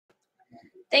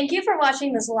Thank you for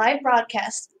watching this live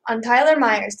broadcast on Tyler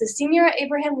Myers, the senior at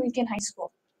Abraham Lincoln High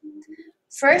School.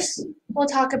 First, we'll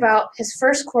talk about his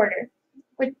first quarter,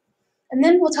 and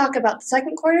then we'll talk about the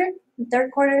second quarter, and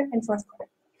third quarter, and fourth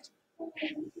quarter.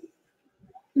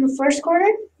 In the first quarter,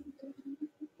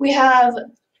 we have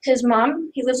his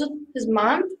mom. He lives with his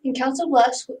mom in Council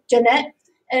Bluffs, Jeanette,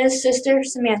 and his sister,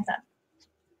 Samantha.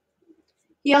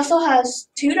 He also has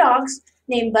two dogs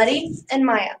named Buddy and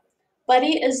Maya.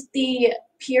 Buddy is the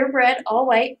purebred all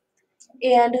white,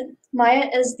 and Maya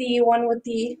is the one with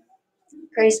the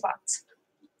gray spots.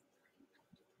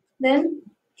 Then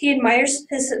he admires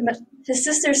his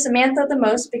sister Samantha the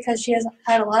most because she has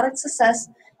had a lot of success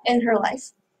in her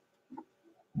life.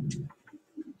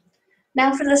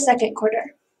 Now for the second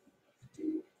quarter.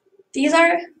 These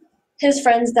are his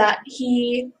friends that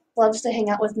he loves to hang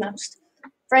out with most.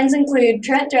 Friends include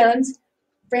Trent Jones,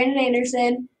 Brandon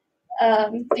Anderson,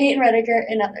 Peyton Rediger,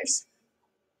 and others.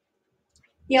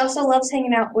 He also loves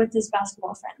hanging out with his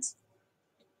basketball friends.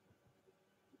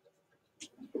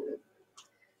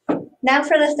 Now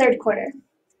for the third quarter,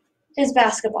 his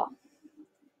basketball.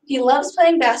 He loves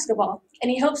playing basketball, and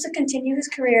he hopes to continue his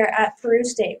career at Peru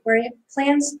State, where he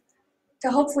plans to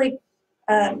hopefully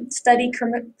study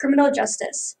criminal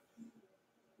justice.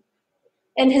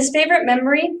 And his favorite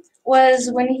memory was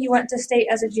when he went to state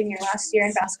as a junior last year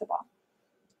in basketball.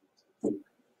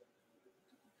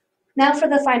 Now for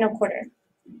the final quarter,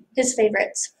 his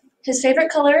favorites. His favorite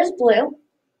color is blue,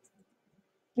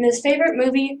 and his favorite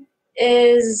movie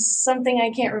is something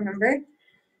I can't remember.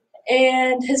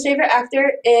 And his favorite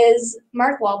actor is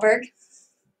Mark Wahlberg.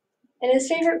 And his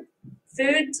favorite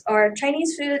foods are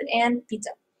Chinese food and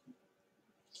pizza.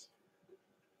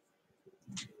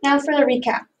 Now for the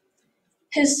recap.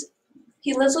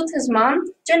 He lives with his mom,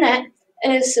 Jeanette,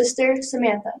 and his sister,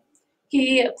 Samantha.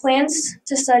 He plans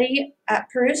to study at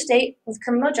Peru State with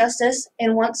criminal justice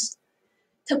and wants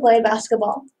to play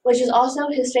basketball, which is also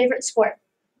his favorite sport.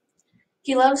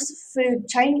 He loves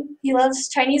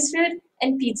Chinese food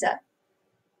and pizza.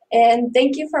 And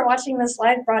thank you for watching this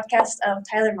live broadcast of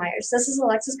Tyler Myers. This is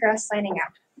Alexis Gress signing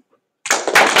out.